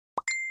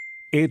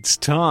It's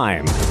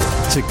time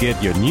to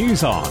get your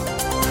news on.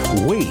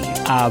 We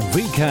are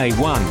VK1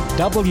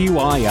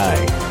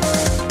 WIA.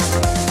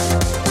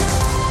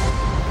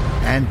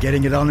 And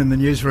getting it on in the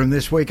newsroom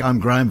this week, I'm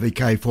Graham,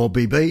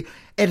 VK4BB,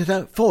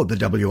 editor for the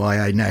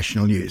WIA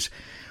National News.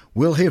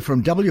 We'll hear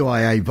from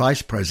WIA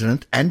Vice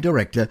President and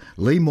Director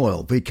Lee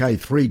MOYLE,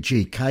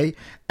 VK3GK,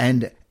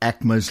 and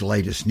ACMA's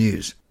latest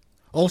news.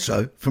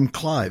 Also from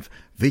Clive,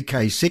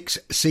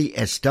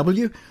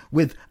 VK6CSW,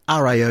 with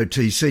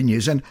RAOTC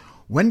News. And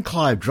when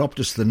Clive dropped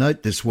us the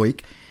note this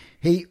week,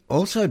 he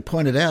also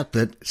pointed out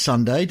that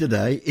Sunday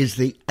today is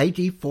the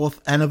 84th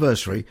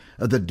anniversary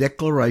of the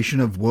declaration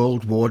of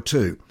World War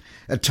II,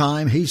 a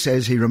time he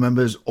says he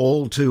remembers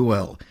all too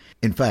well.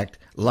 In fact,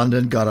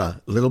 London got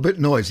a little bit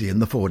noisy in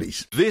the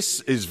 40s.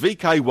 This is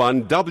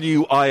VK1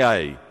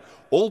 WIA.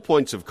 All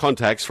points of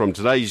contacts from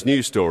today's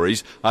news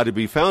stories are to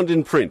be found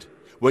in print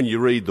when you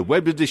read the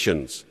web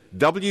editions,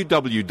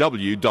 www.wia.org.au.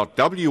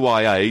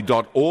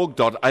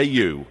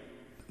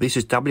 This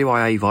is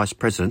WIA Vice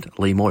President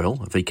Lee MOYLE,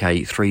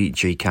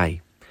 VK3GK.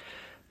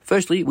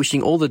 Firstly,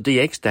 wishing all the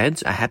DX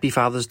dads a happy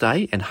Father's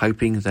Day and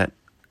hoping that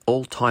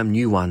all-time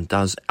new one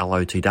does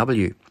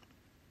LOTW.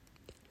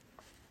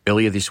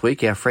 Earlier this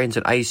week, our friends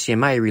at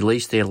ACMA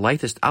released their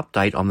latest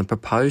update on the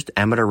proposed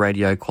amateur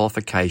radio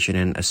qualification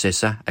and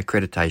assessor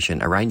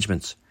accreditation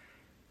arrangements.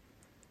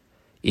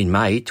 In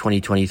May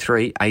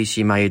 2023,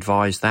 ACMA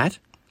advised that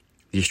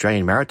the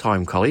Australian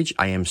Maritime College,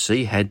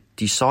 AMC, had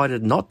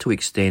decided not to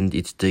extend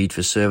its deed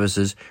for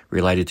services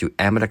related to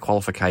amateur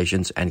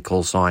qualifications and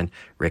call sign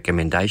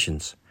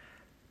recommendations.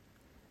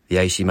 The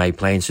ACMA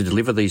plans to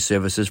deliver these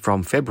services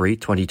from February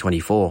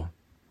 2024.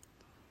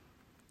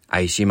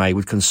 ACMA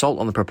would consult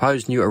on the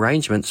proposed new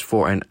arrangements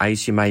for an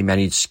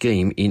ACMA-managed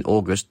scheme in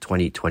August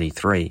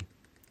 2023.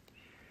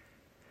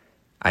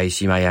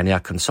 ACMA are now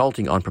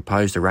consulting on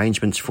proposed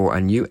arrangements for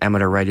a new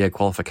amateur radio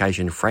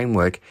qualification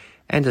framework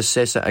and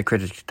assessor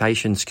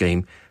accreditation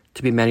scheme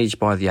to be managed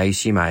by the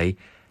ACMA,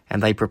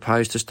 and they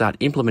propose to start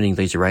implementing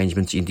these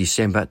arrangements in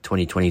December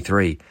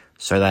 2023,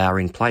 so they are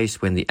in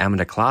place when the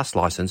amateur class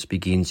licence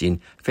begins in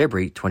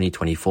February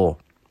 2024.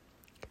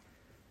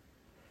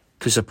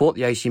 To support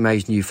the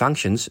ACMA's new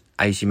functions,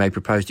 ACMA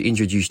proposed to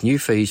introduce new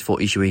fees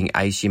for issuing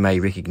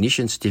ACMA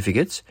recognition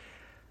certificates,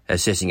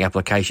 assessing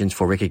applications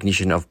for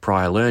recognition of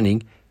prior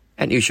learning,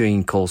 and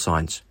issuing call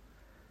signs.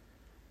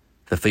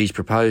 The fees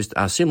proposed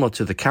are similar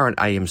to the current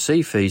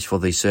AMC fees for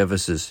these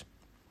services.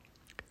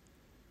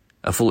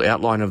 A full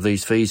outline of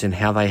these fees and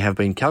how they have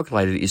been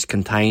calculated is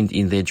contained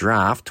in their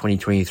draft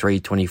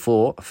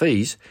 2023-24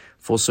 fees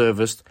for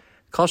service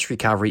cost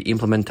recovery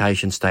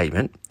implementation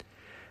statement,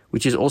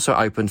 which is also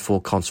open for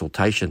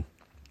consultation.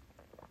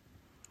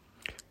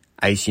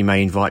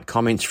 ACMA invite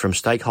comments from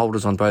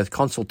stakeholders on both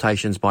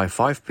consultations by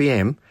 5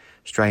 p.m.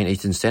 Australian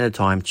Eastern Standard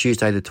Time,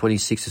 Tuesday the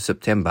 26th of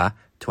September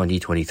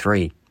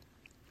 2023.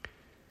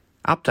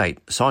 Update,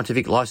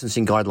 Scientific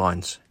Licensing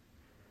Guidelines.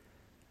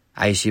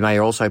 ACMA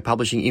are also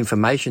publishing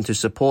information to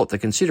support the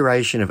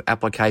consideration of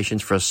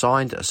applications for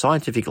assigned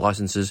scientific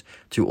licenses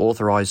to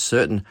authorise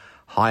certain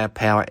higher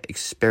power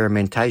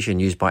experimentation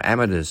used by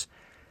amateurs.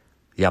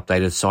 The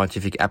updated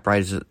Scientific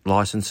Apparatus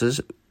Licenses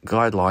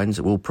Guidelines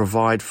will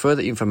provide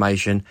further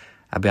information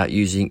about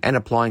using and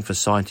applying for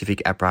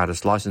scientific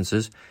apparatus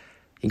licenses,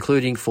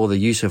 including for the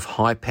use of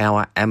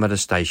high-power amateur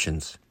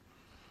stations.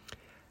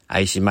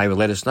 ACMA will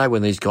let us know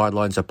when these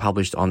guidelines are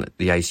published on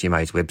the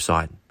ACMA's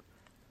website.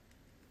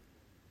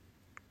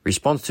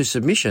 Response to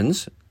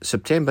submissions,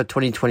 September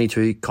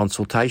 2022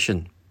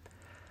 consultation.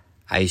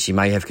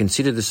 ACMA have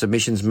considered the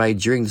submissions made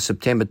during the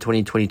September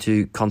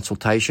 2022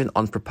 consultation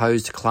on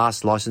proposed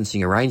class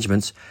licensing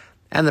arrangements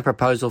and the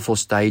proposal for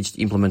staged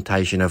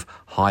implementation of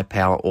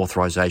high-power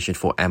authorisation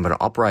for amateur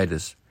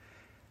operators.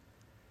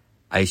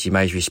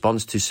 ACMA's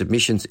response to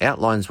submissions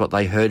outlines what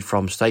they heard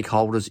from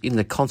stakeholders in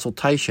the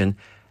consultation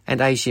and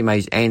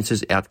ACMA's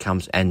answers,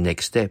 outcomes and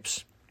next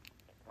steps.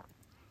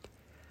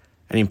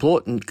 An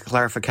important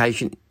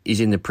clarification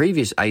is in the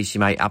previous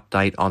ACMA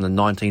update on the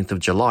 19th of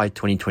July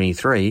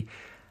 2023,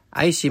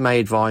 ACMA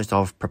advised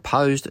of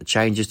proposed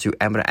changes to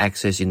amateur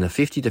access in the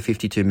 50 to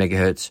 52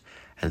 MHz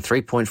and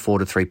 3.4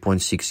 to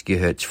 3.6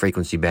 GHz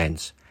frequency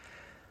bands.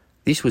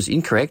 This was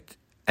incorrect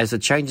as the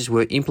changes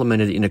were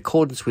implemented in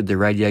accordance with the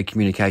Radio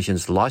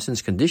Communications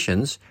Licence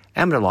Conditions,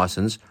 Amateur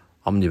Licence,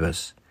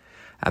 Omnibus,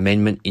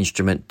 Amendment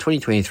Instrument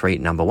 2023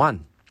 No.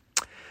 1.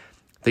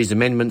 These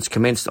amendments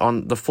commenced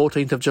on the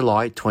 14th of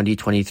July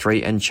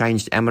 2023 and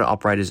changed amateur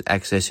operators'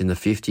 access in the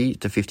 50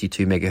 to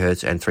 52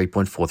 MHz and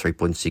 3.4,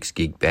 3.6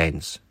 gig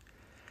bands.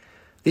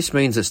 This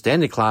means that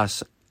standard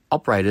class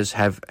operators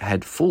have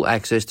had full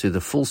access to the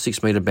full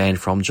 6 metre band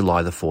from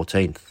July the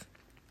 14th.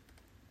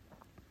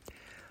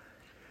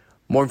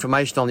 More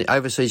information on the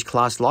overseas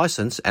class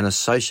licence and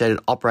associated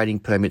operating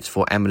permits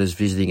for amateurs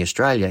visiting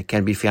Australia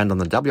can be found on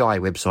the WIA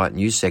website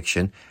news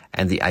section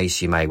and the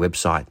ACMA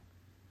website.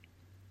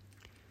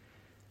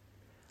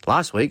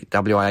 Last week,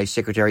 WIA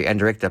Secretary and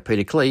Director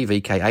Peter Klee,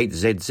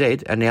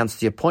 VK8ZZ,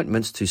 announced the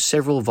appointments to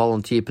several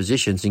volunteer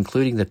positions,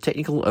 including the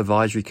Technical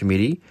Advisory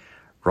Committee,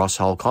 Ross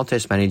Hole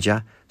Contest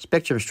Manager,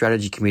 Spectrum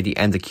Strategy Committee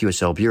and the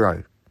QSL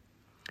Bureau.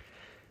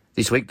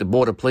 This week, the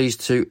board are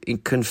pleased to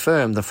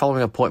confirm the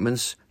following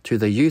appointments to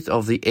the Youth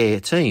of the Air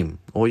team,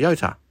 or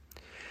YOTA.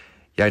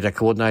 YOTA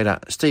Coordinator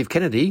Steve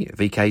Kennedy,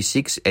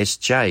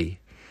 VK6SJ.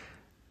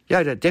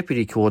 YOTA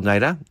Deputy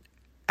Coordinator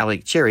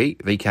Alec Cherry,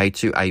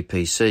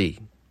 VK2APC.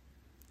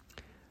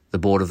 The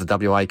board of the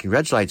WA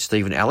congratulates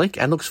Steve and Alec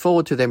and looks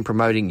forward to them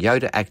promoting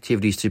YOTA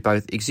activities to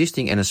both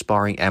existing and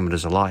aspiring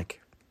amateurs alike.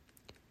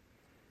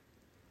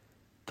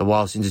 The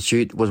Wireless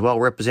Institute was well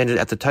represented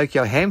at the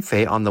Tokyo Ham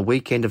Fair on the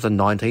weekend of the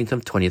 19th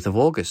and 20th of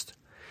August.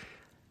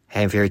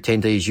 Ham Fair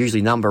attendees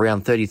usually number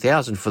around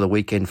 30,000 for the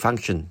weekend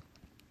function.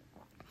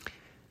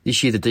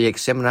 This year the DX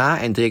Seminar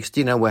and DX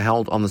Dinner were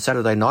held on the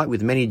Saturday night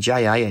with many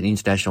JA and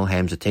international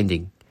hams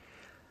attending.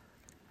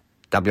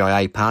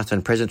 WIA past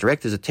and present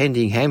directors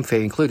attending Ham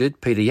Fair included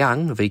Peter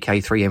Young,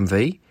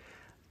 VK3MV,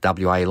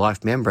 WA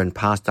Life member and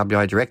past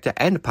WA Director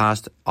and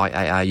past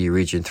IARU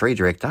Region 3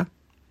 Director,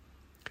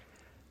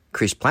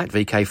 Chris Platt,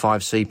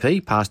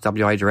 VK5CP, past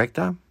WA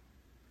Director,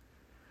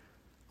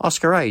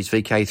 Oscar Hayes,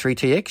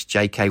 VK3TX,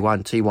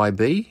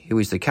 JK1TYB, who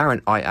is the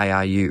current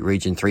IARU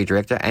Region 3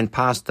 Director and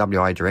past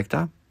WA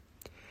Director,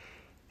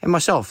 and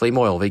myself, Lee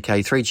MOYLE,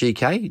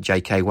 VK3GK,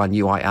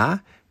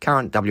 JK1UIR,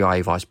 current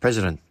WA Vice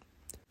President.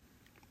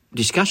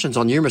 Discussions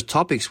on numerous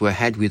topics were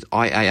had with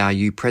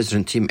IARU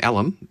President Tim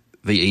Allen,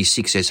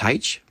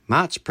 VE6SH,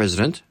 Mart's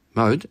President,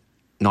 Mode,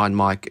 9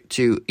 Mike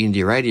 2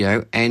 India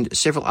Radio, and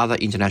several other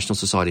International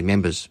Society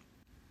members.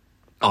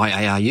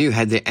 IARU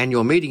had their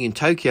annual meeting in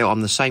Tokyo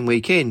on the same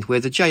weekend, where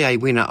the JA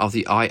winner of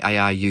the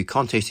IARU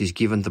contest is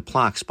given the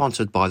plaque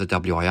sponsored by the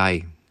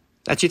WIA.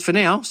 That's it for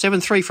now.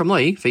 7-3 from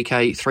Lee,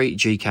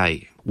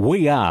 VK3GK.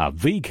 We are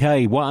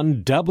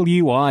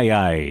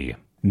VK1WIA.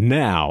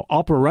 Now,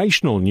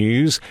 operational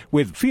news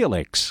with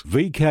Felix,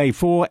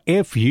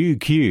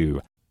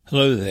 VK4FUQ.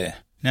 Hello there.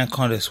 Now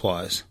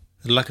contest-wise,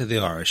 the luck of the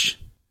Irish.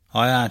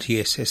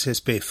 IRTS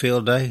SSB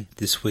Field Day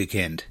this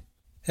weekend.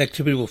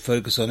 Activity will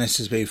focus on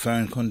SSB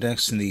phone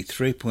contacts in the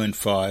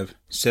 3.5,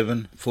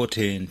 7,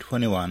 14,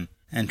 21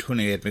 and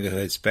 28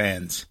 MHz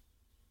bands.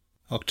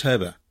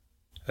 October,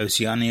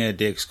 Oceania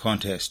DX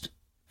Contest.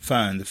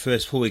 Phone the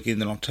first full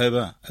weekend in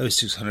October,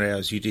 0600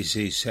 hours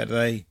UTC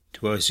Saturday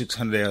to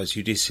 0600 hours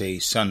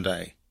UTC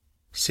Sunday.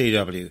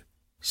 CW,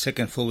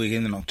 second full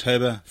weekend in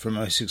October from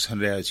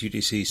 0600 hours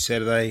UTC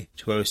Saturday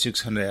to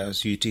 0600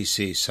 hours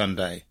UTC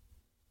Sunday.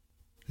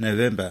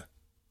 November,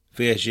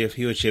 VHF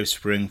UHF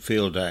Spring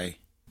Field Day,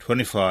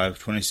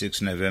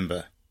 25-26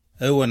 November.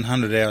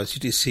 0100 hours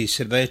UTC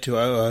Saturday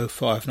to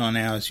 0059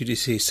 hours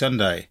UTC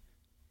Sunday.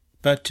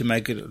 But to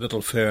make it a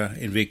little fairer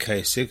in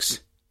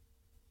VK6,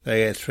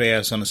 they add 3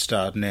 hours on the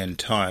start and end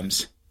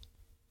times.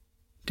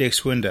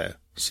 DX Window,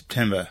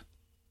 September.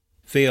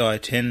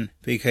 VI10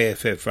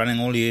 VKFF running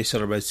all year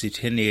celebrates the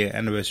 10-year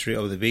anniversary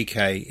of the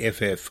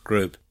VKFF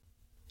group.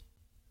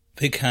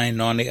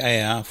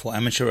 VK90AR for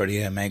Amateur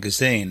Radio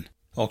Magazine.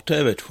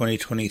 October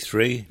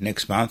 2023,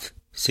 next month,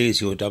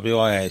 sees your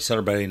WIA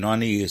celebrating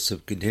 90 years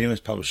of continuous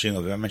publishing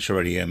of Amateur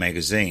Radio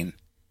Magazine.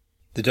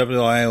 The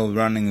WIA will be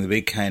running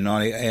the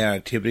VK90AR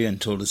activity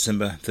until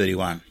December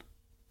 31.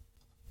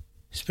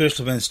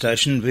 Special event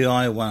station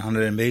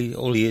VI100MB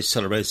all year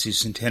celebrates the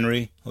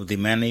centenary of the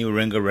Mani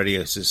Warringah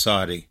Radio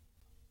Society.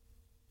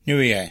 New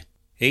Year,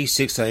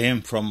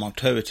 E6am from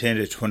October 10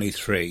 to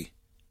 23.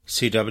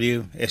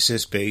 CW,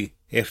 SSB,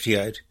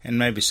 FT8 and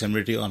maybe some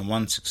RIDI on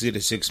 160 to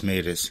 6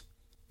 metres.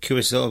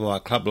 QSL via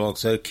Club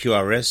Logs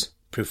QRS,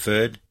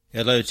 preferred,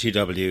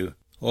 LOTW,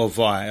 or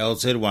via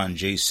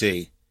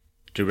LZ1GC,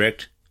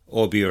 direct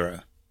or bureau.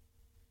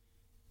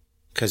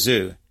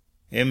 Kazoo,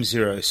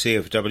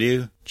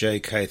 M0CFW,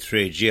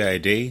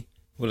 JK3GAD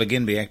will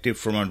again be active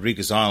from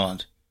Rodriguez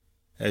Island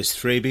as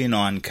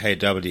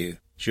 3B9KW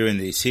during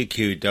the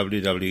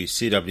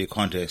CQWWCW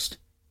contest,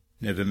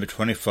 November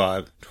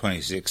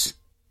 25-26.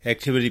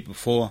 Activity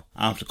before,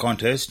 after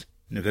contest,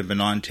 November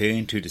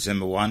 19 to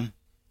December 1,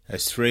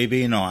 as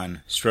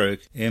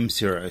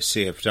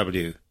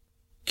 3B9/M0CFW.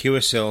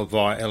 QSL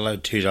via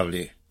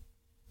LO2W.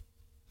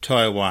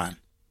 Taiwan.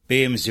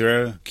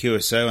 BM0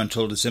 QSO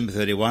until December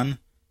 31,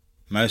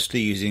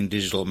 mostly using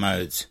digital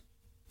modes.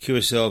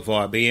 QSL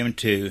via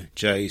BM2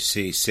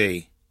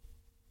 JCC.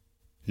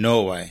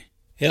 Norway.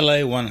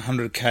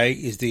 LA100K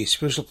is the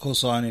special call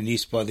sign in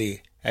use by the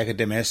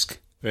Akademisk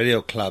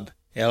Radio Club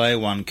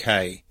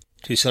LA1K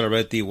to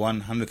celebrate the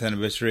 100th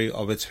anniversary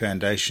of its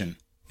foundation.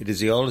 It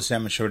is the oldest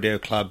amateur radio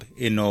club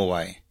in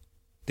Norway.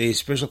 The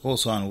special call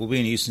sign will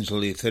be in use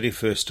until the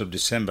 31st of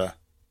December.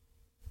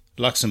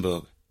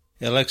 Luxembourg.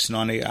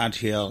 LX90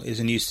 RTL is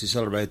in use to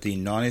celebrate the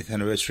 90th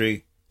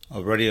anniversary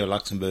of Radio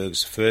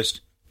Luxembourg's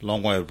first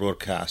long-wave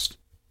broadcast.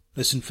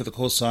 Listen for the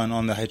call sign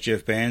on the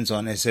HF bands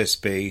on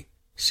SSB,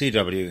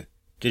 CW,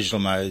 digital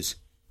modes,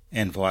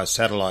 and via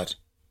satellite.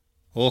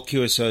 All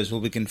QSOs will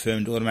be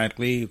confirmed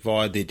automatically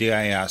via the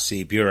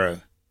DARC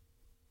Bureau.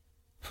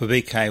 For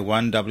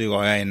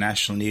VK1WIA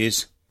National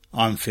News,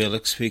 I'm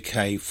Felix,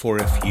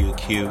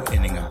 VK4FUQ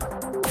Inningham.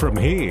 From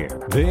here,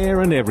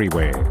 there and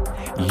everywhere,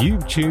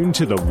 you've tuned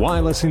to the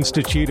Wireless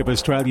Institute of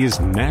Australia's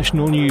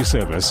national news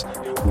service.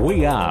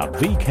 We are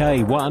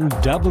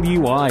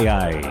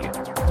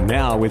VK1WIA.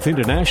 Now with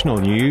international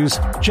news,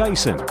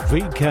 Jason,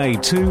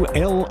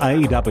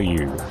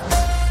 VK2LAW.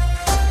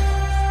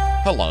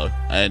 Hello,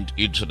 and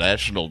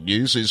international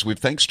news is with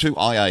thanks to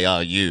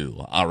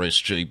IARU,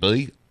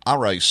 RSGB,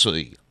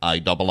 RAC,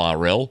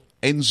 ARRL,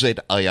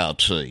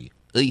 NZART,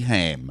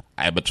 EHAM,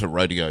 Amateur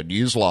Radio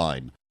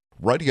Newsline,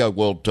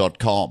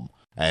 RadioWorld.com,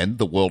 and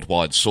the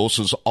worldwide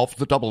sources of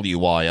the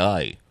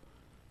WIA.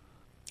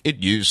 In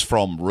news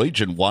from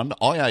Region 1,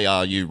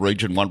 IARU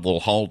Region 1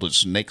 will hold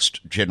its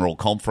next General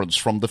Conference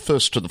from the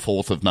 1st to the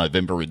 4th of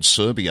November in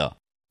Serbia.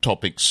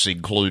 Topics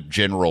include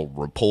general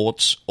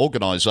reports,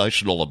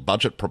 organisational and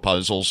budget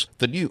proposals,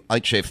 the new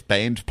HF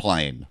band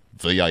plan,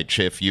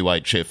 VHF,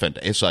 UHF and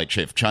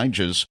SHF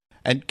changes,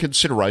 and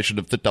consideration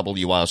of the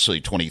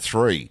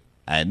WRC-23,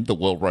 and the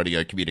World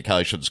Radio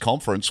Communications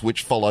Conference,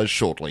 which follows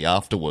shortly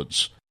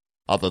afterwards.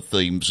 Other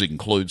themes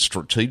include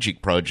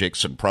strategic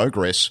projects and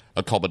progress,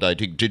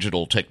 accommodating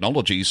digital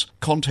technologies,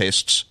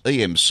 contests,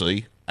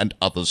 EMC, and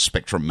other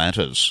spectrum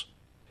matters.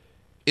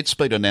 It's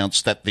been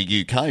announced that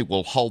the UK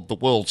will hold the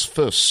world's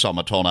first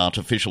summit on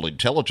artificial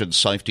intelligence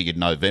safety in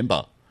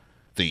November.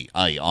 The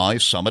AI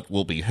Summit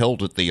will be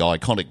held at the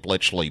iconic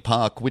Bletchley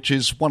Park, which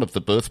is one of the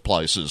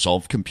birthplaces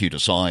of computer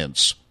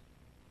science.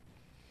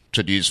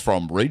 To news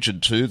from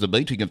Region 2, the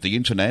meeting of the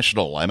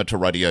International Amateur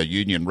Radio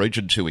Union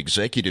Region 2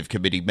 Executive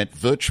Committee met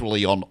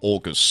virtually on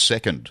August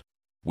 2nd,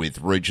 with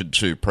Region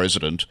 2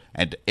 President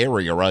and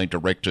Area A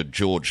Director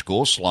George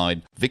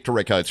Gorsline, Victor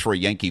Echo 3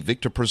 Yankee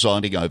Victor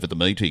presiding over the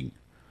meeting.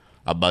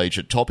 A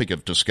major topic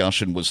of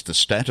discussion was the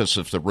status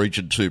of the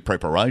Region 2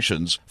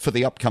 preparations for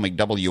the upcoming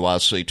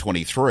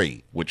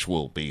WRC-23, which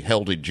will be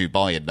held in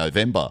Dubai in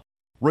November.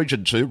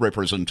 Region 2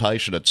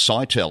 representation at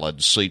CITEL and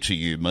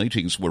CTU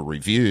meetings were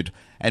reviewed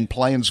and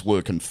plans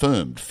were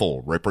confirmed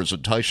for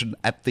representation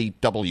at the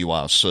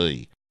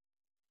WRC.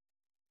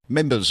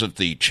 Members of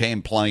the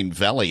Champlain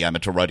Valley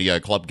Amateur Radio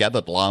Club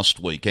gathered last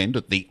weekend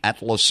at the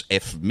Atlas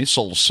F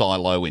missile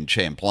silo in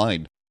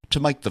Champlain to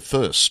make the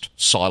first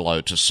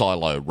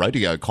silo-to-silo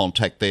radio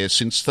contact there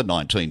since the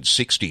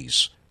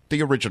 1960s.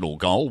 The original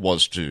goal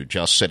was to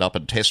just set up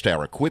and test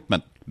our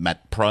equipment,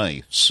 Matt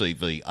Prey,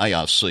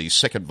 CVARC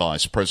Second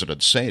Vice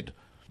President, said.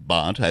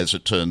 But, as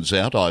it turns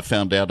out, I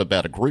found out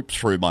about a group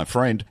through my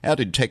friend out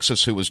in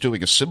Texas who was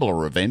doing a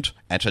similar event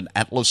at an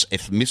Atlas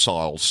F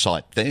missile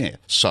site there,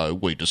 so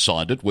we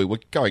decided we were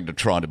going to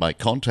try to make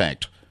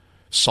contact.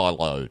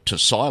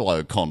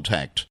 Silo-to-silo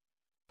contact.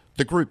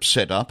 The group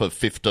set up a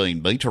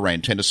 15-metre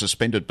antenna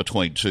suspended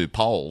between two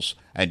poles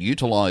and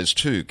utilised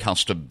two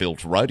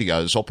custom-built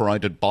radios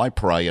operated by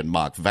Prey and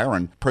Mark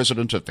Varon,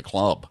 president of the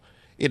club,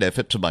 in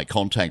effort to make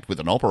contact with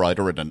an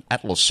operator at an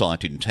Atlas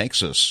site in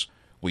Texas.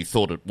 We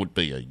thought it would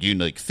be a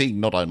unique thing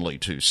not only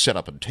to set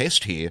up and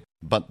test here,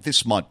 but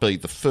this might be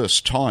the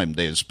first time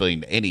there's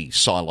been any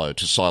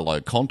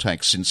silo-to-silo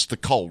contact since the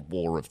Cold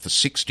War of the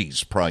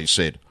 60s, Prey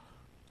said.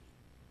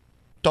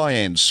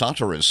 Diane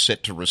Sutter is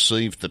set to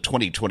receive the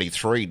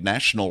 2023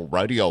 National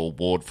Radio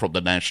Award from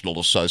the National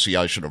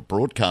Association of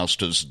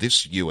Broadcasters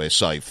this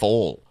USA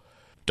fall.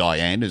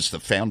 Diane is the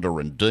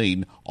founder and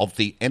dean of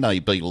the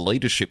NAB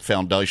Leadership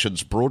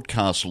Foundation's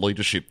Broadcast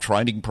Leadership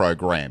Training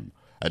Program,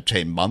 a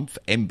 10-month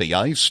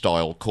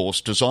MBA-style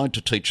course designed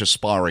to teach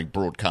aspiring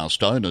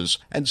broadcast owners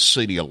and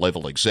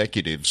senior-level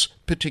executives,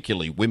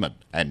 particularly women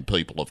and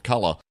people of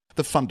colour,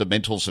 the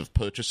fundamentals of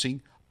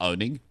purchasing,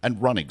 owning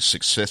and running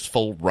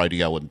successful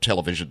radio and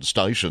television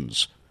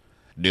stations.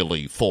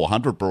 Nearly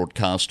 400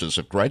 broadcasters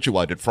have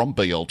graduated from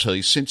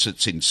BLT since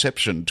its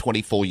inception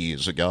 24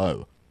 years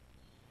ago.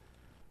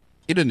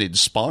 In an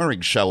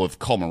inspiring show of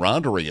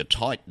camaraderie, a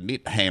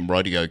tight-knit ham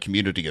radio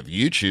community of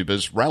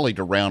YouTubers rallied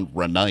around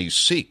Renee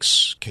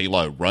 6,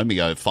 Kilo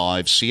Romeo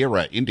 5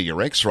 Sierra India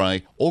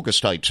X-Ray,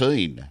 August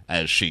 18,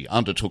 as she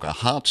undertook a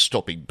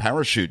heart-stopping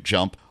parachute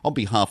jump on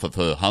behalf of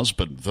her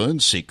husband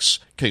Vern 6,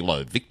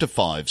 Kilo Victor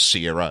 5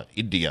 Sierra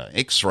India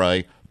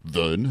X-Ray,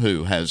 Vern,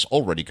 who has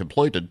already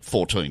completed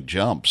 14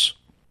 jumps.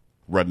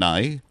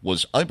 Renee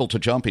was able to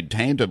jump in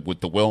tandem with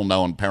the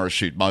well-known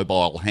parachute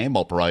mobile ham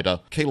operator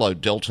Kilo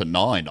Delta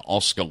 9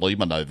 Oscar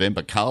Lima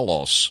November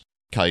Carlos.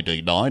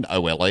 KD9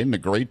 OLN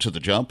agreed to the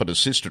jump and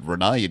assisted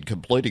Renee in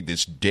completing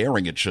this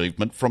daring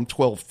achievement from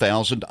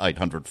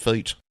 12,800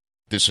 feet.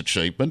 This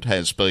achievement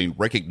has been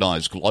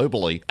recognised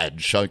globally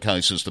and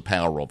showcases the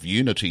power of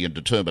unity and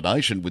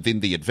determination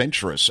within the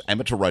adventurous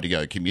amateur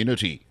radio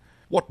community.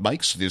 What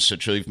makes this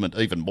achievement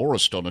even more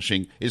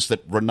astonishing is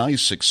that Renee's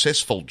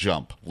successful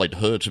jump led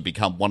her to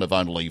become one of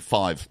only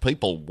 5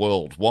 people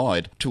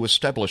worldwide to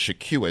establish a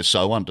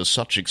QSO under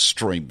such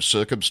extreme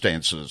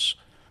circumstances.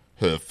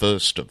 Her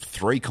first of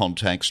 3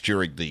 contacts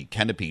during the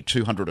Canopy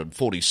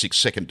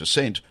 246-second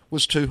descent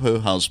was to her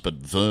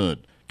husband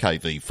Vern,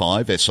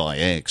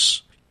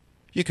 KV5SIX.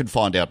 You can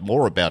find out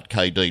more about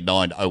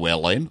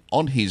KD9OLN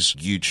on his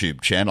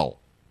YouTube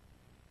channel.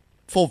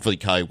 For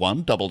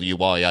VK1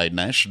 WIA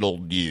National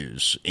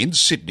News in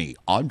Sydney,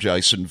 I'm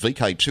Jason,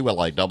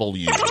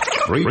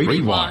 VK2LAW.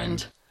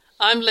 Rewind.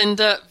 I'm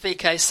Linda,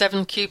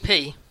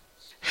 VK7QP.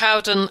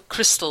 Howden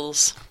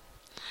Crystals.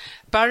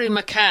 Barry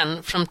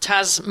McCann from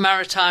Tas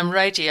Maritime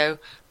Radio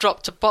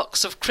dropped a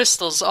box of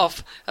crystals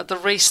off at the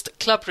Reist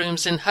Club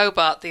Rooms in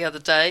Hobart the other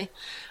day,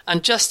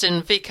 and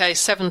Justin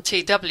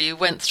VK7TW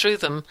went through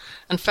them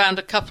and found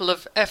a couple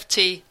of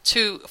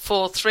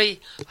FT243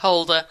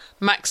 holder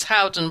Max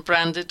Howden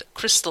branded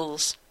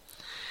crystals.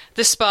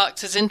 This sparked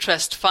his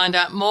interest to find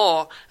out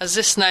more, as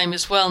this name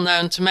is well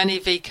known to many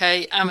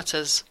VK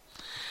amateurs.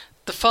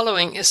 The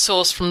following is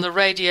sourced from the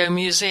Radio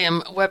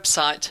Museum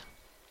website.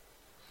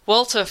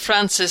 Walter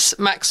Francis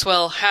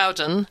Maxwell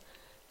Howden,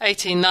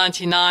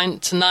 1899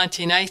 to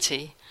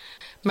 1980,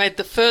 made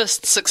the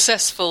first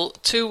successful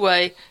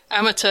two-way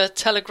amateur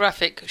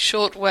telegraphic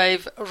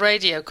shortwave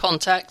radio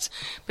contact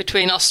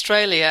between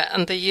Australia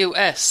and the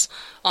US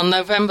on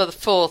November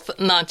 4th,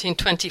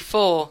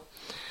 1924,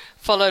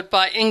 followed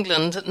by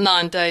England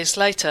 9 days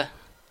later.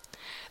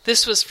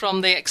 This was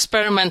from the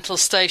experimental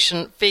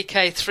station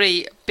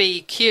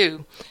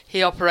VK3BQ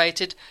he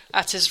operated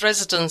at his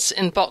residence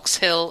in Box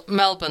Hill,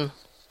 Melbourne.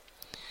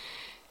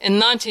 In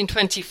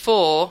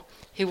 1924,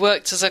 he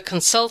worked as a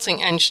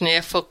consulting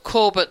engineer for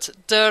Corbett,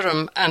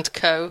 Durham &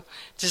 Co.,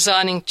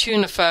 designing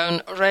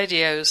tunaphone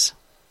radios.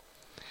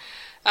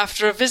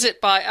 After a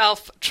visit by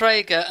Alf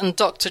Traeger and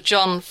Dr.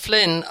 John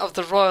Flynn of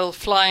the Royal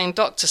Flying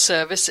Doctor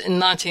Service in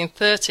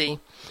 1930,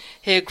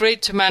 he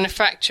agreed to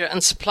manufacture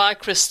and supply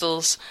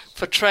crystals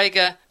for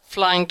Traeger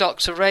Flying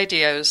Doctor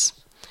radios.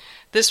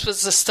 This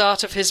was the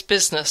start of his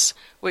business,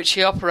 which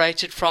he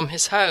operated from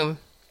his home.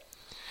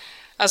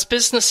 As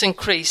business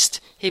increased,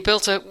 he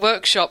built a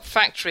workshop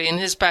factory in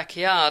his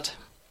backyard.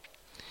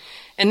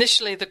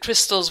 Initially, the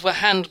crystals were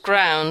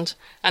hand-ground,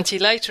 and he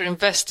later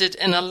invested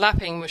in a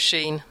lapping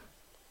machine.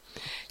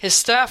 His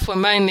staff were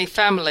mainly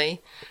family,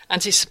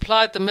 and he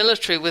supplied the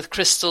military with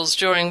crystals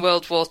during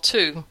World War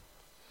II.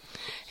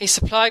 He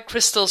supplied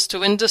crystals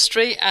to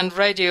industry and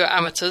radio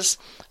amateurs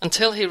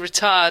until he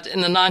retired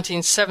in the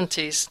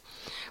 1970s,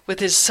 with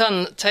his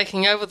son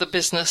taking over the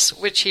business,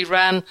 which he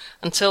ran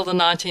until the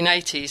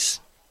 1980s.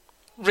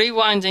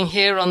 Rewinding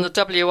here on the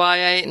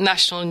WIA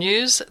National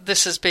News,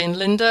 this has been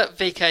Linda,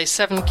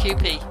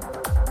 VK7QP.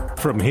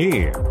 From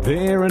here,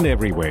 there and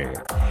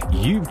everywhere,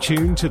 you've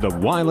tuned to the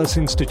Wireless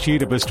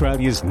Institute of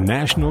Australia's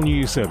National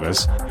News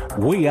Service.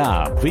 We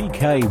are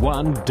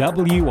VK1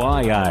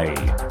 WIA.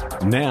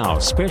 Now,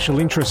 Special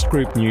Interest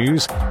Group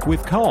News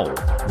with Cole,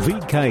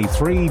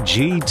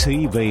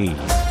 VK3GTV.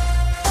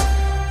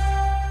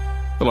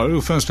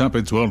 Hello, first up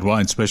it's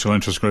Worldwide Special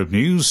Interest Group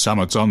News,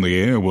 Summits on the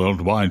Air,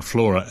 Worldwide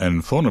Flora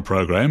and Fauna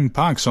Program,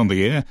 Parks on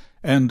the Air,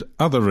 and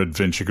other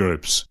adventure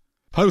groups.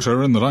 POTA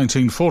in the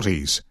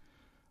 1940s.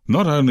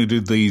 Not only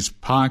did these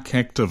park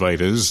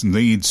activators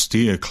need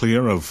steer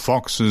clear of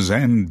foxes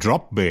and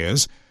drop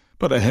bears,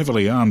 but a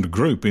heavily armed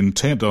group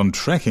intent on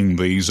tracking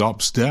these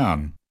ops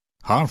down.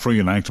 Half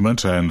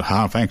reenactment and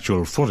half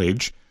actual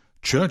footage,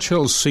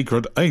 Churchill's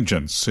Secret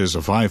Agents is a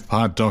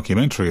 5-part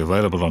documentary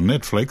available on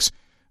Netflix,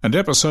 and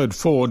Episode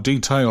 4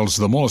 details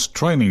the Morse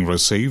training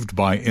received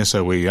by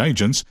SOE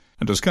agents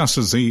and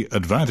discusses the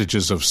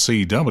advantages of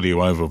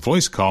CW over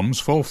voice comms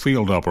for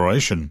field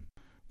operation.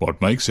 What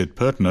makes it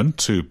pertinent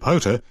to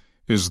POTA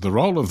is the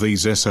role of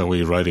these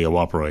SOE radio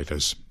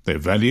operators, their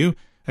value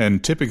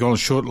and typical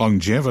short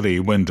longevity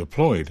when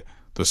deployed,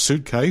 the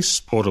suitcase,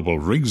 portable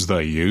rigs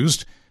they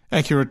used,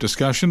 accurate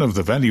discussion of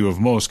the value of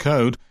Morse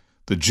code,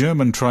 the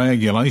German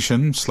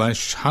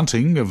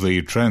triangulation/hunting of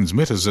the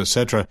transmitters,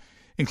 etc.,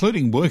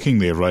 including working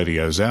their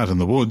radios out in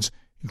the woods,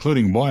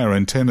 including wire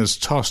antennas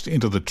tossed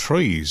into the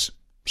trees.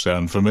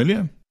 Sound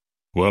familiar?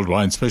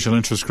 Worldwide Special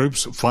Interest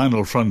Group's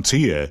Final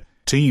Frontier.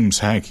 Teams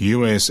hack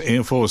U.S.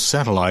 Air Force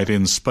satellite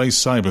in space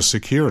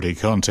cybersecurity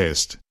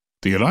contest.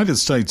 The United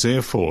States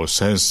Air Force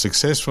has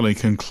successfully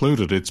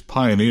concluded its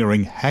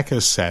pioneering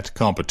HackerSat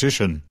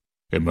competition.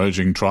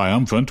 Emerging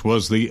triumphant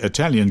was the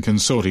Italian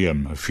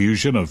Consortium, a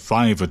fusion of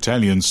 5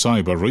 Italian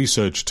cyber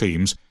research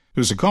teams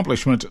whose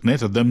accomplishment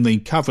netted them the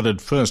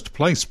coveted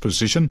first-place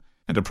position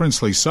and a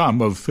princely sum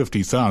of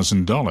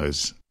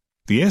 $50,000.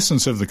 The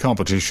essence of the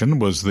competition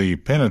was the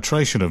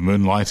penetration of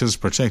Moonlighter's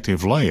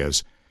protective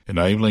layers,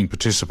 enabling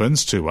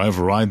participants to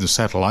override the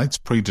satellite's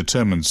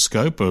predetermined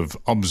scope of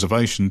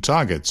observation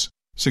targets.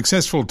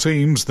 Successful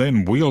teams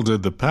then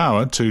wielded the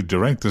power to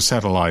direct the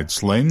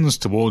satellite's lens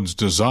towards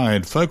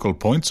desired focal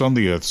points on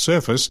the Earth's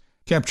surface,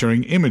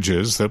 capturing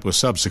images that were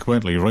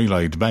subsequently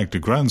relayed back to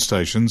ground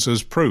stations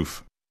as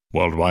proof.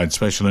 Worldwide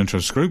Special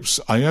Interest Groups,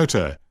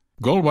 IOTA.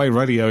 Galway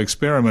Radio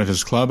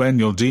Experimenters Club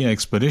annual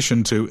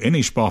de-expedition to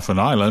Inishbofin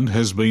Island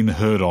has been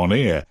heard on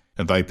air,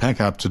 and they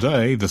pack up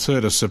today, the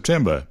 3rd of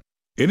September.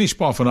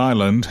 Inishbofin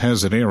Island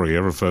has an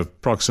area of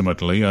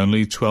approximately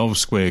only 12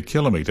 square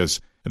kilometres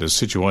and is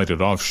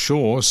situated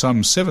offshore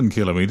some 7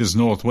 kilometres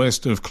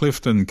northwest of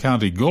Clifton,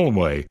 County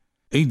Galway.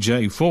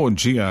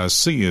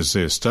 EJ4GRC is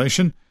their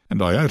station,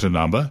 and IOTA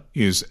number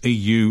is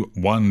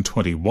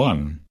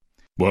EU121.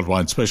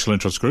 Worldwide Special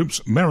Interest Groups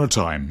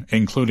Maritime,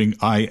 including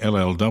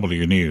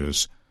ILLW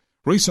News.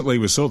 Recently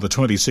we saw the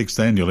 26th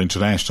Annual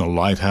International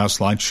Lighthouse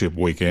Lightship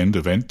Weekend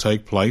event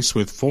take place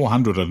with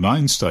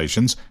 409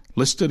 stations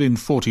listed in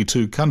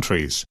 42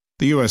 countries.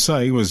 The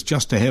USA was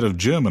just ahead of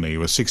Germany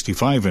with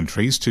 65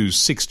 entries to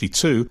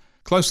 62,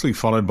 closely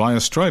followed by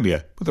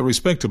Australia with a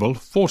respectable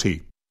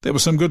 40. There were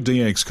some good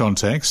DX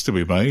contacts to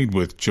be made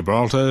with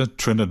Gibraltar,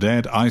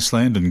 Trinidad,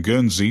 Iceland and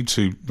Guernsey,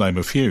 to name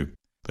a few.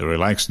 The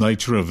relaxed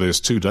nature of this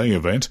two-day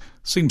event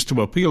seems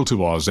to appeal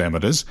to Oz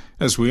amateurs,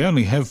 as we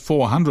only have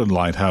 400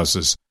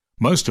 lighthouses,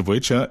 most of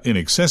which are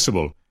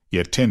inaccessible,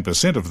 yet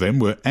 10% of them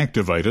were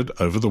activated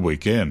over the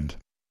weekend.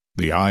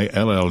 The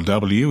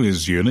ILLW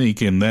is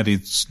unique in that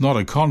it's not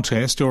a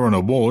contest or an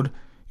award,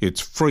 it's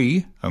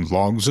free and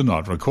logs are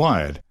not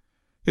required.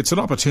 It's an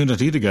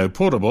opportunity to go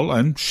portable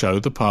and show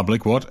the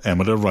public what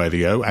amateur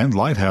radio and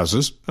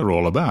lighthouses are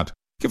all about.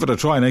 Give it a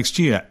try next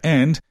year,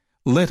 and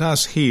let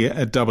us here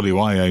at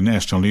WIA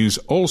National News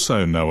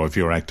also know of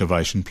your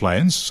activation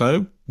plans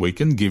so we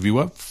can give you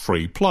a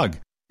free plug.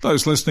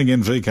 Those listening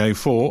in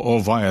VK4 or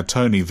via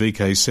Tony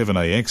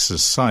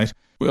VK7AX's site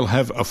will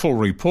have a full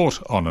report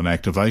on an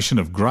activation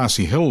of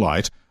Grassy Hill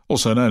Light,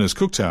 also known as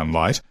Cooktown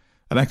Light,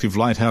 an active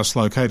lighthouse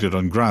located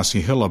on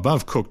Grassy Hill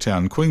above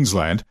Cooktown,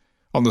 Queensland,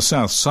 on the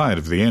south side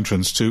of the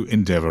entrance to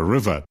Endeavour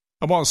River.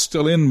 And while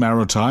still in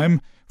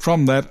maritime,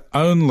 from that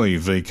only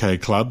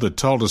VK club that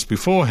told us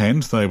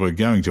beforehand they were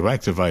going to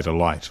activate a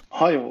light.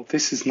 Hi all,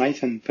 this is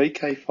Nathan,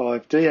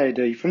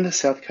 VK5DAD from the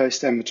South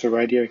Coast Amateur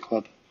Radio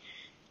Club.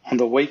 On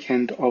the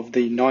weekend of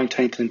the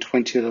 19th and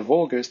 20th of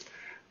August,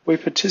 we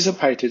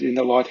participated in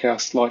the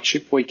Lighthouse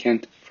Lightship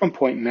Weekend from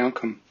Point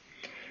Malcolm.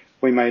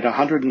 We made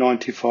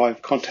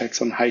 195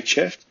 contacts on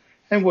HF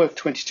and worked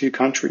 22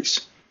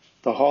 countries.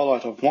 The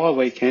highlight of my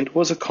weekend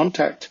was a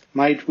contact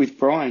made with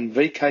Brian,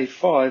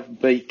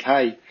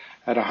 VK5BK,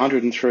 at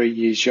 103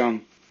 years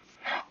young.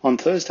 On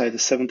Thursday the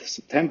 7th of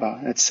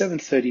September at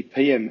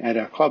 7:30pm at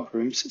our club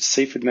rooms,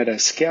 Seaford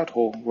Meadows Scout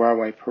Hall,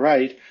 Railway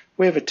Parade,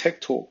 we have a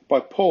tech talk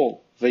by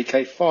Paul,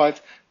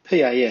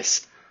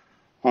 VK5PAS,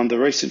 on the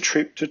recent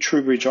trip to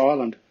Trowbridge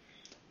Island.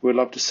 We'd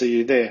love to see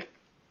you there.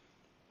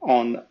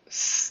 On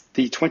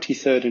the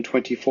 23rd and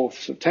 24th of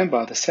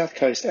September, the South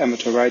Coast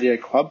Amateur Radio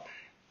Club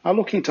are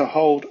looking to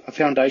hold a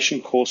foundation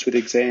course with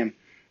exam.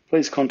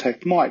 Please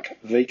contact Mike,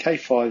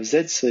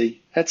 VK5ZC,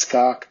 at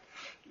scark.org.au.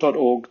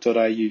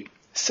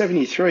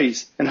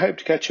 73s, and hope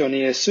to catch you on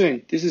the air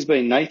soon. This has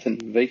been Nathan,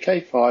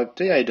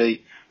 VK5DAD,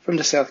 from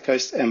the South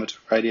Coast Amateur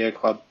Radio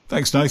Club.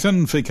 Thanks,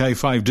 Nathan.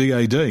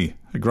 VK5DAD,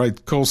 a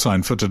great call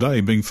sign for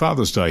today being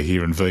Father's Day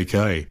here in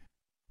VK.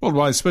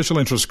 Worldwide Special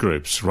Interest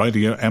Groups,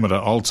 Radio Amateur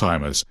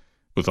Oldtimers.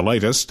 With the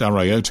latest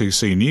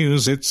RAOTC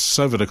news, it's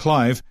over to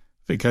Clive,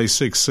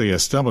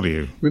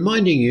 VK6CSW.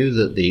 Reminding you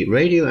that the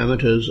Radio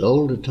Amateurs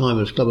Old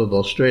Timers Club of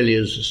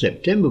Australia's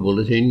September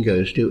Bulletin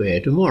goes to air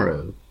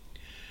tomorrow.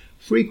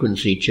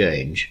 Frequency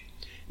change.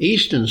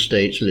 Eastern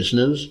States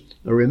listeners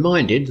are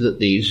reminded that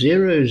the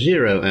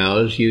 00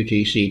 hours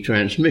UTC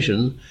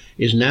transmission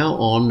is now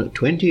on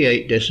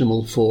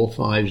 28.450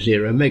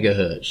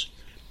 MHz.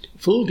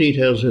 Full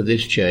details of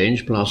this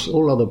change, plus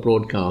all other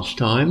broadcast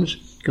times,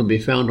 can be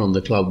found on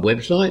the club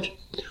website,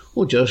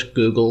 or just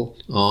Google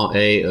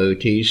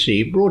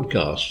RAOTC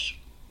broadcasts.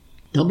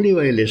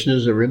 WA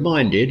listeners are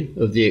reminded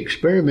of the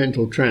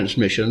experimental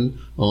transmission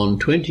on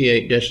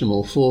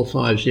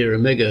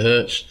 28.450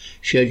 MHz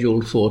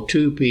scheduled for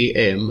 2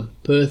 p.m.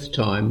 Perth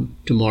time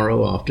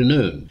tomorrow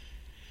afternoon.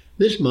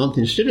 This month,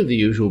 instead of the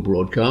usual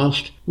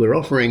broadcast, we're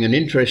offering an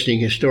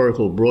interesting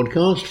historical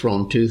broadcast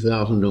from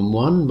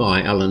 2001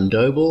 by Alan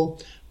Doble,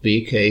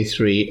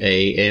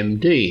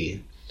 VK3AMD.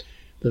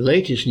 The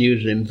latest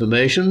news and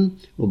information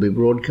will be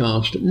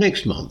broadcast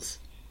next month.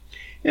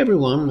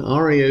 Everyone,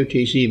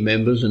 RAOTC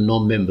members and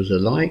non-members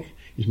alike,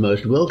 is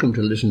most welcome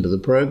to listen to the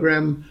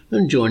program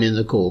and join in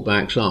the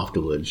callbacks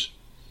afterwards.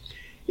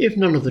 If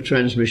none of the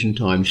transmission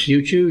times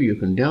suit you, you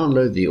can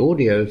download the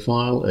audio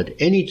file at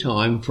any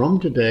time from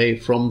today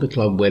from the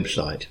club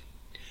website.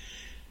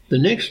 The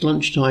next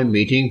lunchtime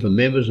meeting for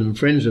members and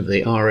friends of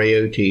the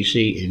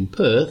RAOTC in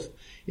Perth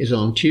is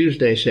on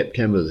Tuesday,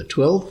 September the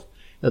 12th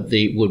at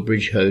the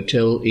Woodbridge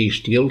Hotel,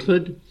 East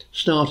Guildford,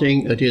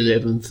 starting at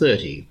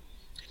 11:30.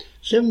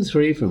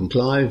 7-3 from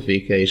Clive,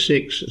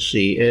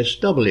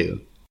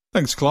 VK6CSW.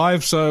 Thanks,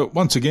 Clive. So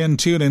once again,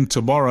 tune in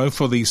tomorrow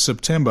for the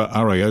September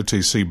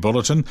RAOTC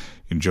Bulletin.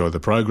 Enjoy the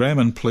program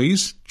and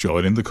please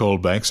join in the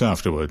callbacks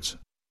afterwards.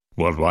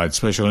 Worldwide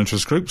Special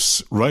Interest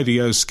Groups,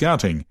 Radio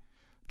Scouting.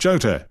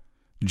 JOTA,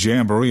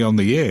 Jamboree on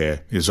the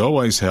Air, is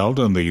always held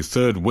on the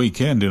third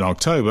weekend in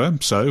October,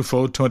 so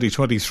for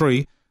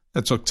 2023,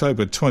 that's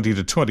October 20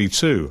 to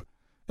 22.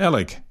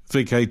 Alec,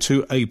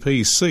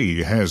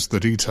 VK2APC, has the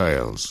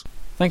details.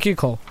 Thank you,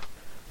 Cole.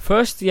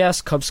 First, the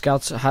Ask Cub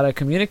Scouts had a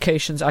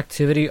communications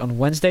activity on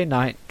Wednesday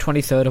night,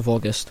 23rd of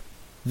August.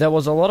 There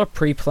was a lot of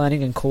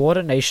pre-planning and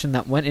coordination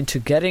that went into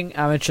getting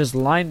amateurs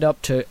lined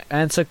up to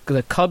answer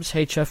the Cubs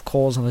HF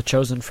calls on the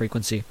chosen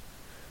frequency.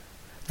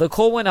 The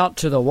call went out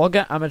to the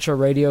Wagga Amateur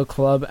Radio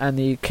Club and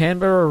the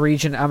Canberra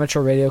Region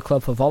Amateur Radio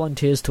Club for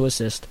volunteers to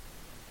assist.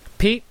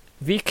 Pete,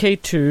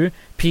 VK2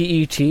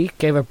 PET,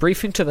 gave a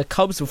briefing to the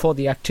Cubs before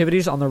the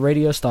activities on the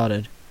radio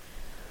started.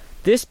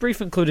 This brief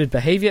included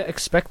behaviour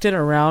expected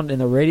around in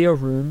the radio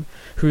room,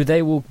 who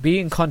they will be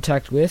in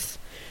contact with,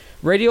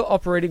 radio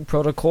operating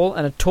protocol,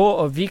 and a tour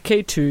of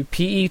VK2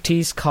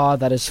 PET's car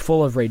that is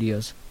full of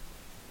radios.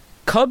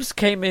 Cubs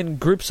came in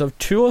groups of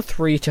 2 or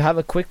 3 to have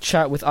a quick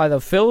chat with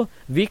either Phil,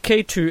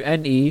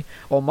 VK2NE,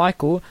 or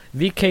Michael,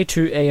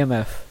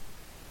 VK2AMF.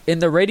 In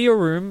the radio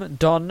room,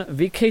 Don,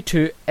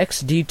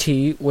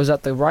 VK2XDT, was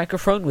at the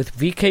microphone with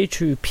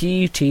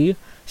VK2PET,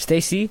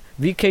 Stacy,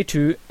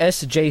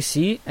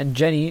 VK2SJC, and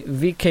Jenny,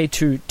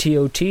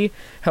 VK2TOT,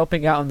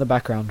 helping out in the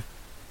background.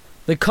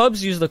 The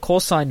Cubs used the call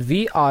sign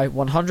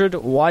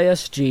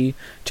VI100YSG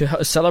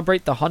to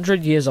celebrate the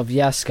 100 years of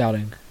YAS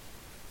Scouting.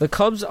 The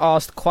Cubs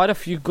asked quite a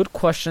few good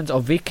questions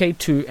of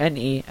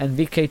VK2NE and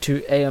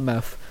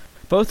VK2AMF.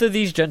 Both of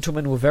these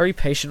gentlemen were very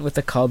patient with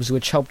the Cubs,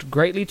 which helped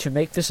greatly to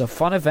make this a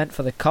fun event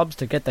for the Cubs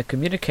to get the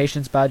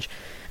communications badge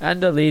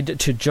and a lead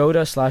to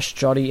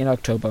Joda/Jotty in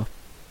October.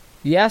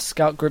 YAS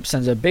Scout Group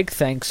sends a big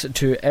thanks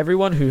to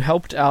everyone who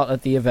helped out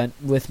at the event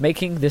with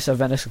making this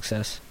event a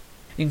success,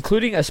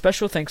 including a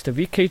special thanks to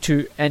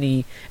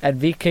VK2NE and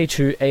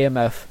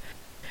VK2AMF,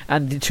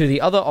 and to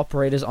the other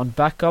operators on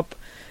backup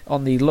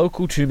on the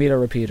local 2-meter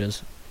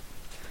repeaters.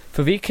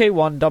 For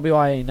VK1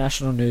 WIA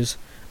National News,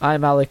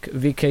 I'm Alec,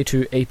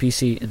 VK2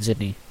 APC in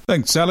Sydney.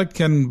 Thanks, Alec.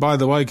 And by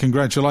the way,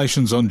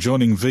 congratulations on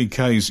joining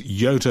VK's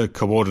YOTA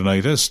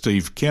coordinator,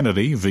 Steve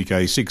Kennedy,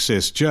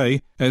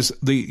 VK6SJ, as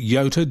the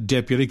YOTA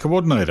Deputy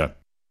Coordinator.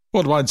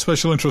 Worldwide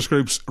Special Interest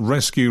Group's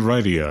Rescue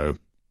Radio,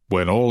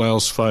 when all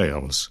else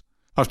fails.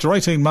 After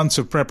 18 months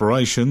of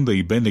preparation,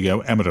 the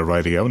Bendigo Amateur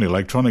Radio and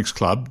Electronics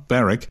Club,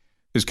 BARIC,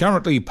 is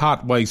currently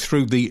partway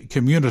through the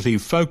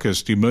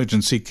community-focused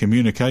emergency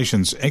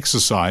communications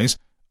exercise,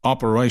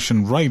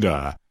 Operation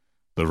Radar,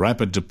 the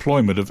rapid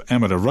deployment of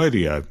amateur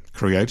radio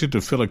created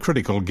to fill a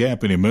critical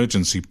gap in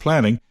emergency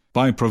planning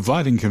by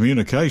providing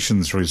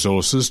communications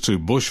resources to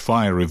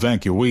bushfire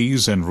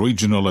evacuees and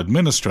regional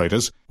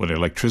administrators when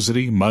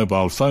electricity,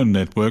 mobile phone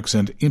networks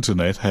and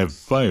internet have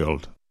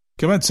failed.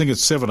 Commencing at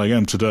 7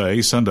 a.m.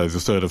 today, Sunday the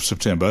 3rd of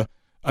September,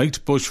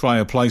 8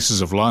 bushfire places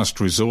of last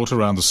resort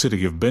around the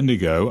city of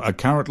Bendigo are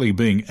currently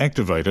being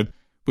activated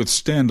with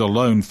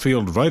standalone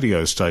field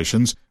radio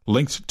stations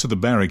linked to the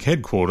BARIC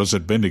headquarters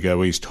at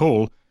Bendigo East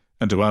Hall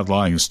and to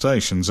outlying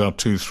stations up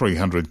to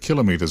 300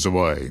 kilometres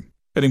away.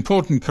 An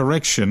important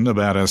correction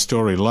about our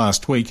story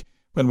last week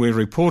when we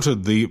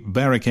reported the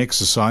BARIC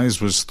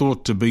exercise was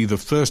thought to be the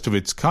first of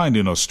its kind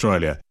in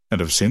Australia, and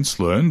have since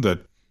learned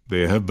that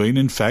there have been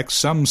in fact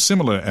some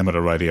similar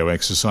amateur radio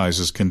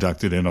exercises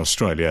conducted in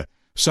Australia,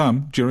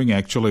 some during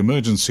actual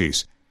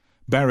emergencies.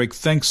 BARIC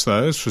thanks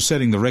those for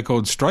setting the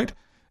record straight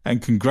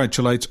and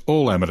congratulates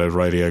all amateur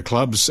radio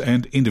clubs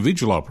and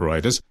individual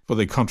operators for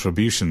their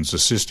contributions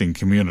assisting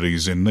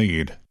communities in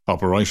need.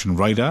 Operation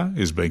Radar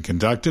is being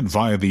conducted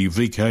via the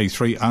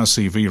VK3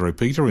 RCV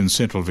repeater in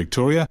central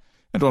Victoria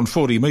and on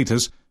 40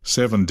 metres,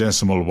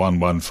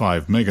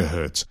 7.115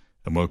 MHz,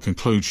 and will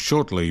conclude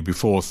shortly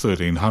before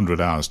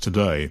 1300 hours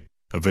today.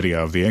 A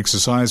video of the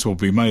exercise will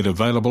be made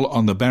available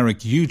on the BARIC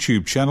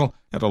YouTube channel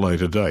at a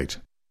later date.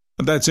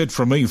 And that's it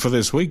from me for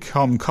this week.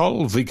 I'm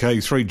Cole,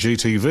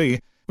 VK3GTV,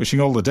 wishing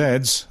all the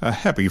dads a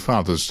happy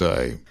Father's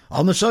Day.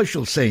 On the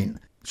social scene,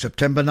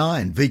 September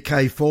 9,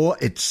 VK4,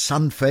 it's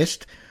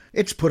Sunfest.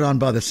 It's put on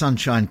by the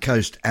Sunshine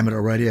Coast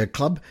Amateur Radio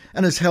Club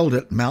and is held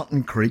at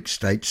Mountain Creek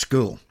State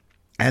School.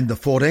 And the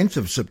 14th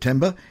of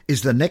September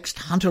is the next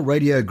Hunter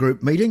Radio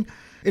Group meeting.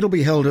 It'll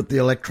be held at the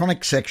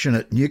electronics section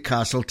at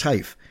Newcastle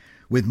TAFE.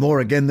 With more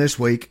again this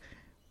week,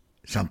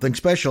 something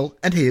special,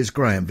 and here's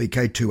Graham,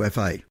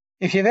 VK2FA.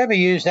 If you've ever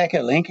used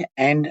Echolink,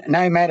 and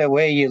no matter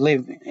where you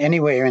live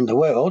anywhere in the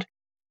world,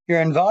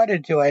 you're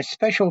invited to a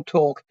special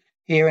talk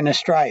here in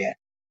Australia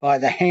by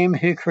the ham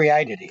who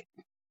created it.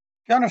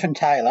 Jonathan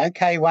Taylor,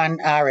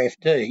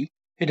 K1RFD,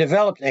 who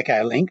developed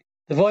Echolink,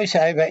 the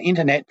voice-over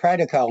Internet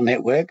Protocol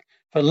network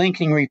for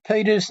linking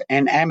repeaters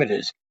and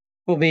amateurs,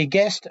 will be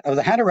guest of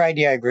the Hunter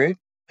Radio Group,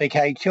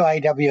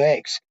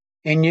 VK2AWX,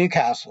 in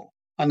Newcastle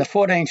on the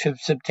 14th of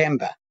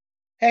September.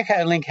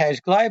 Echolink has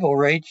global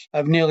reach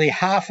of nearly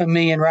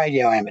 500,000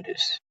 radio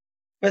amateurs.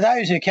 For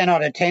those who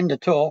cannot attend the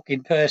talk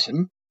in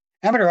person,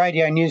 Amateur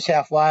Radio New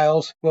South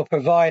Wales will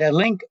provide a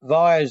link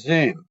via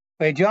Zoom,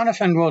 where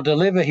Jonathan will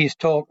deliver his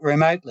talk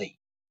remotely.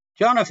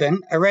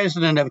 Jonathan, a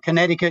resident of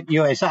Connecticut,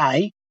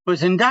 USA,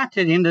 was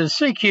inducted into the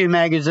CQ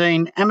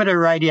magazine Amateur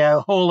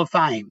Radio Hall of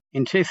Fame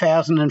in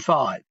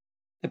 2005.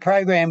 The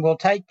program will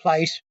take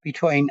place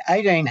between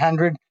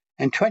 1800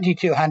 and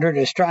 2200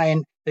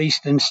 Australian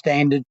Eastern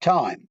Standard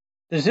Time.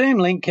 The Zoom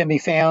link can be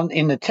found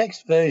in the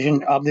text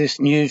version of this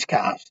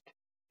newscast.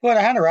 For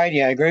the Hunter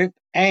Radio Group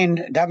and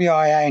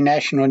WIA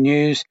National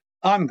News,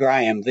 I'm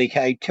Graham,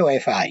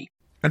 VK2FA.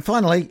 And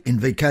finally, in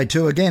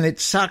VK2 again,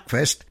 it's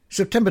Sarkfest,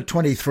 September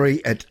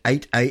 23 at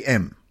 8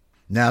 a.m.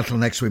 Now till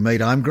next we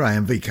meet, I'm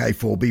Graham,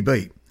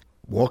 VK4BB.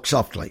 walk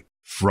softly.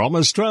 From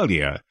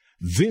Australia,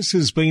 this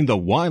has been the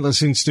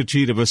Wireless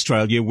Institute of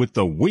Australia with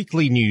the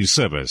weekly news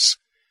service.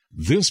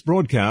 This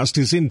broadcast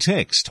is in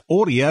text,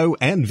 audio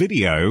and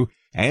video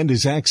and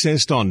is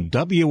accessed on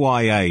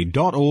wia.org.au.